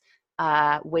those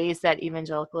ways that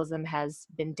evangelicalism has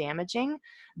been damaging.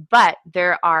 But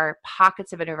there are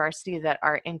pockets of InterVarsity that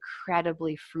are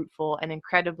incredibly fruitful and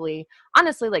incredibly,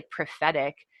 honestly, like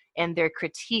prophetic in their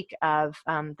critique of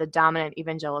the dominant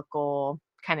evangelical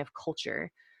kind of culture.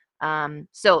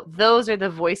 So those are the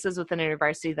voices within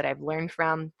InterVarsity that I've learned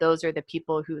from. Those are the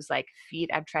people whose like feet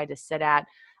I've tried to sit at.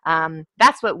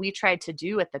 That's what we tried to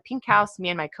do at the Pink House, me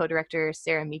and my co-director,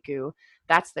 Sarah Miku.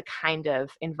 That's the kind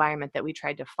of environment that we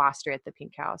tried to foster at the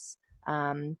Pink House.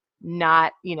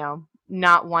 Not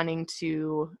wanting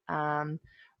to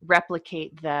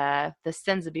replicate the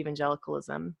sins of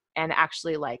evangelicalism and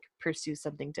actually like pursue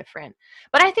something different.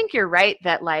 But I think you're right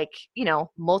that like,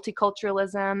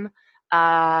 multiculturalism,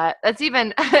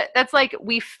 that's like,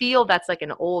 we feel that's like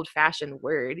an old fashioned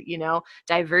word,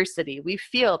 diversity. We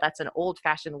feel that's an old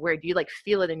fashioned word. You like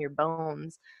feel it in your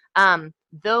bones.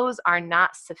 Those are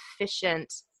not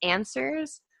sufficient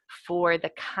answers for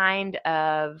the kind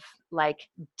of like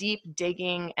deep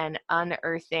digging and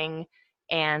unearthing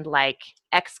and like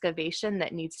excavation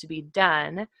that needs to be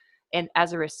done, and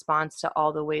as a response to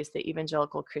all the ways that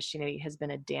evangelical Christianity has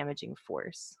been a damaging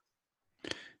force.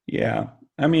 Yeah.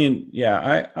 I mean,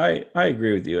 yeah, I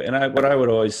agree with you. And what I would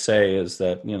always say is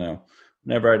that,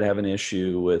 whenever I'd have an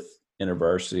issue with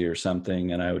InterVarsity or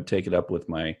something, and I would take it up with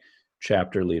my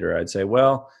chapter leader, I'd say,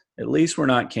 well, at least we're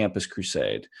not Campus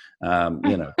Crusade.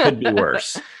 Could be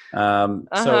worse. So,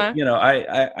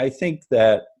 I think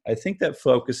that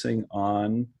focusing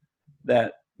on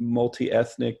that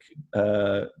multi-ethnic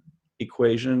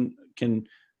equation can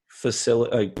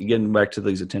facilitate, getting back to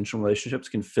these attention relationships,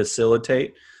 can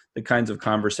facilitate the kinds of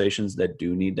conversations that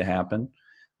do need to happen.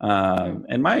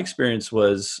 And my experience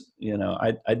was,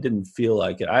 I didn't feel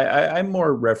like it. I'm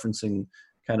more referencing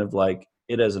kind of like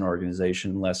it as an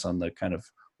organization, less on the kind of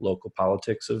local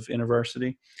politics of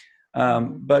InterVarsity.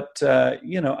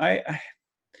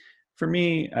 For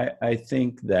me, I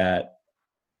think that,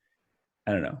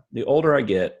 I don't know, the older I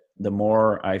get, the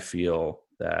more I feel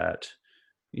that,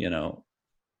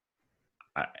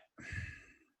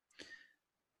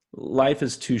 life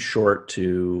is too short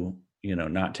to,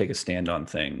 not take a stand on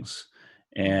things.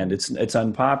 And it's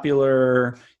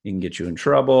unpopular. It can get you in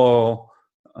trouble.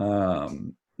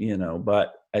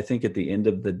 But I think at the end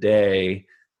of the day,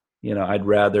 I'd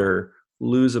rather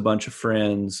lose a bunch of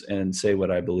friends and say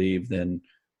what I believe than,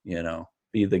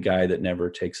 be the guy that never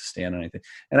takes a stand on anything.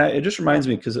 And it just reminds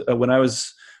me, because when I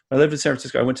lived in San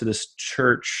Francisco, I went to this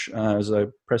church. It was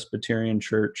a Presbyterian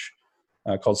church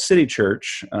called City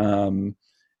Church. And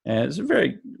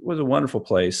it was a wonderful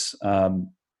place.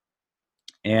 And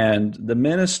the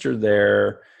minister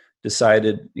there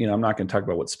decided, I'm not going to talk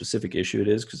about what specific issue it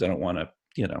is, because I don't want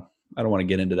to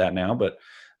get into that now, but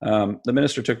the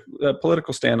minister took a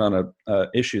political stand on a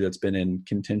issue that's been in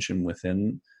contention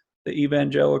within the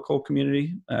evangelical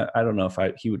community. I don't know if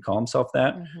he would call himself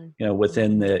that,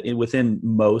 within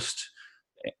most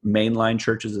mainline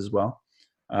churches as well.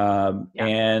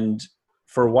 And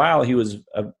for a while,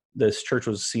 this church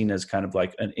was seen as kind of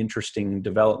like an interesting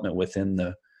development within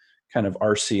the kind of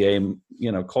RCA,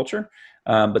 culture.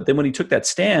 But then when he took that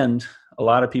stand, a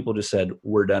lot of people just said,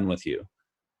 "We're done with you."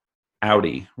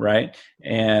 Audi, right?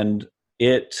 And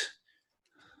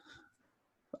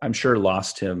I'm sure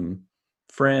lost him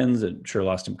friends, I'm sure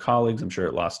lost him colleagues, I'm sure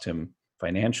it lost him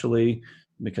financially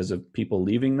because of people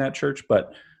leaving that church.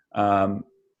 But I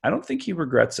don't think he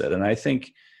regrets it. And I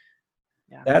think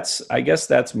Yeah. I guess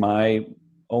that's my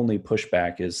only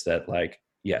pushback is that, like,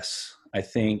 yes, I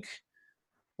think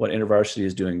what InterVarsity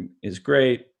is doing is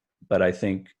great, but I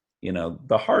think,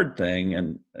 the hard thing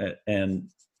and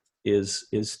is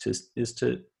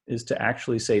to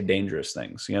actually say dangerous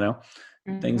things,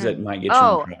 things Hmm. that might get you in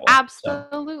Oh, trouble. So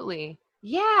absolutely.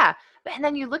 Yeah. And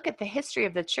then you look at the history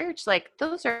of the church, like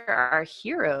those are our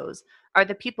heroes, are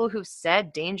the people who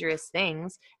said dangerous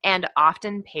things and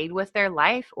often paid with their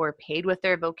life or paid with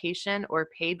their vocation or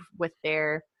paid with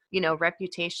their,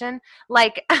 reputation.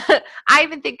 Like I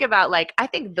even think about like, I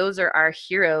think those are our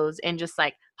heroes in just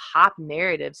like pop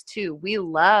narratives too. We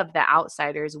love the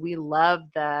outsiders. We love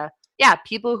yeah,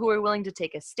 people who are willing to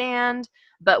take a stand.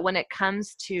 But when it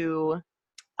comes to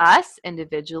us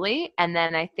individually, and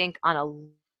then I think on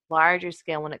a larger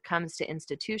scale when it comes to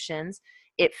institutions,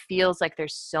 it feels like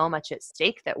there's so much at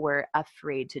stake that we're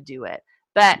afraid to do it.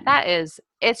 But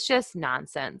it's just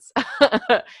nonsense.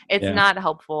 It's yeah, not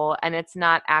helpful, and it's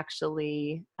not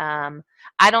actually,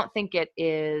 I don't think it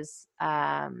is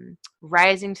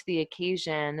rising to the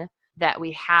occasion that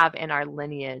we have in our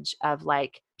lineage of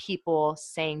like people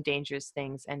saying dangerous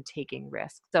things and taking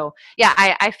risks. So yeah,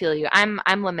 I feel you. I'm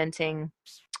lamenting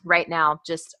right now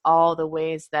just all the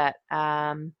ways that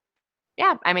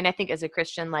yeah, I mean, I think as a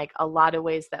Christian, like a lot of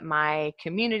ways that my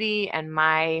community and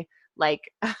my like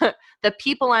the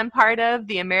people I'm part of,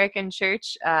 the American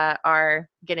church, are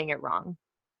getting it wrong.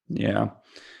 yeah.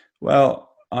 Well,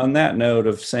 on that note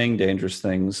of saying dangerous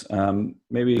things,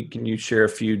 maybe can you share a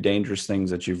few dangerous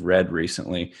things that you've read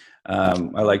recently? I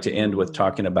like to end with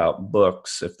talking Ooh. about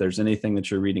books. If there's anything that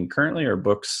you're reading currently or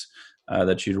books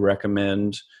that you'd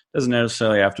recommend, doesn't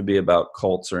necessarily have to be about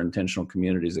cults or intentional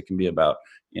communities. It can be about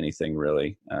anything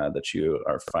really that you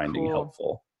are finding Cool.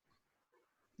 helpful.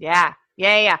 Yeah.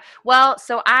 Yeah. Well,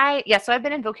 so I've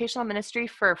been in vocational ministry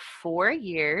for 4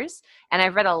 years and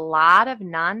I've read a lot of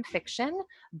nonfiction,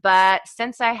 but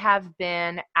since I have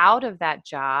been out of that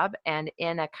job and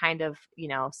in a kind of,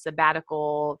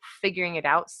 sabbatical figuring it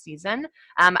out season,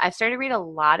 I've started to read a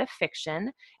lot of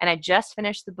fiction, and I just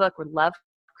finished the book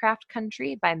Lovecraft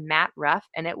Country by Matt Ruff,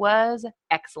 and it was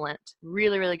excellent.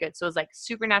 Really, really good. So it was like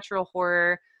supernatural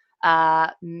horror,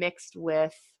 mixed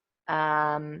with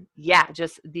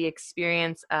just the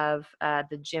experience of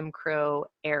the Jim Crow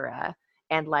era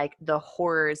and like the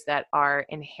horrors that are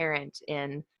inherent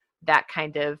in that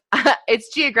kind of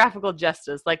it's geographical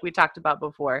justice like we talked about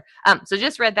before. So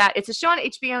just read that. It's a show on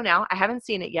HBO now. I haven't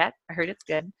seen it yet. I heard it's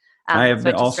good. I have So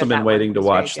I just also read been that one. waiting It to was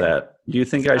very watch good. that. Do you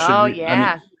think I should? Oh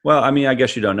yeah. I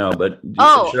guess you don't know, but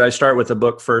Oh, should I start with the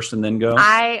book first and then go?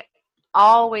 I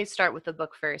always start with the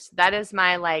book first. That is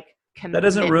my like That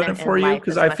doesn't ruin commitment it for in you, life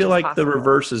because as I much feel as like the possible.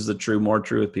 reverse is more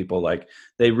true with people. Like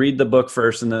they read the book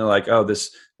first and then they're like, "Oh,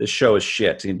 this show is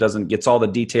shit. It gets all the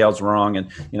details wrong."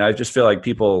 And I just feel like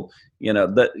people,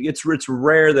 that it's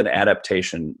rare that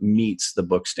adaptation meets the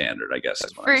book standard, I guess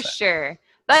is what I'm For saying. sure.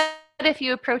 But if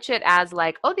you approach it as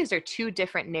like, oh, these are two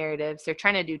different narratives, they're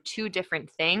trying to do two different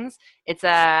things,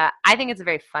 I think it's a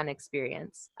very fun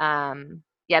experience.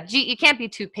 Yeah, you can't be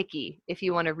too picky if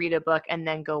you want to read a book and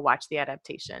then go watch the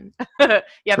adaptation. You have to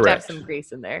have Correct. some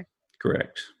grace in there.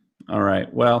 Correct. All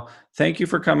right. Well, thank you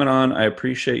for coming on. I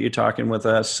appreciate you talking with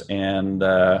us. And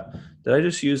did I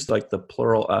just use like the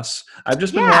plural us? Yeah,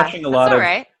 that's all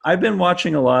right. I've been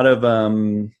watching a lot of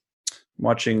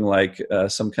watching like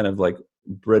some kind of like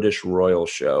British royal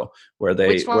show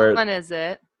Which one is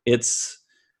it?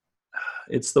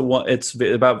 it's the one, it's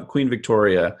about Queen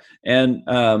Victoria. And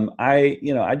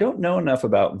I don't know enough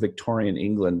about Victorian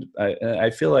England. I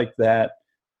feel like that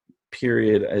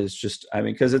period is just,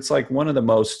 because it's like one of the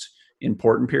most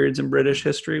important periods in British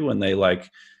history, when they like,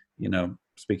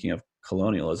 speaking of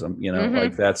colonialism,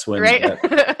 like that's when Right.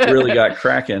 that really got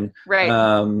cracking. Right.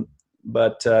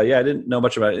 But I didn't know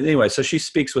much about it anyway. So she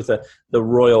speaks with the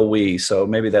royal we. So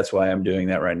maybe that's why I'm doing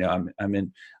that right now.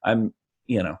 I'm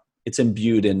it's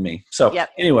imbued in me. So Yep.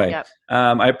 anyway, Yep.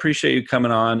 I appreciate you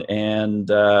coming on, and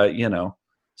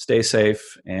stay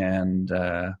safe. And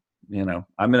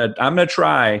I'm gonna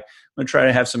try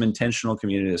to have some intentional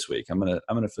community this week. I'm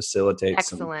gonna facilitate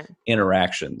Excellent. some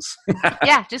interactions.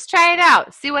 Yeah, just try it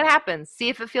out. See what happens. See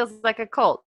if it feels like a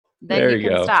cult. Then There you you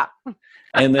can go. stop.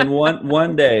 And then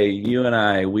one day, you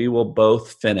and we will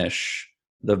both finish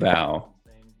the vow.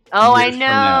 Oh, I years from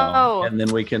now, know. and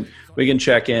then we can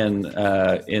check in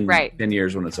Right. 10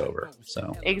 years when it's over.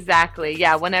 So Exactly.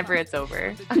 Yeah, whenever it's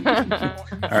over.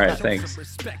 all right, thanks.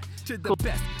 To the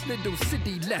best little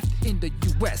city left in the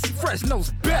US,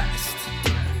 Fresno's best.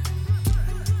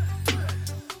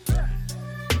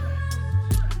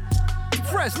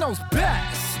 Fresno's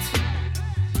best.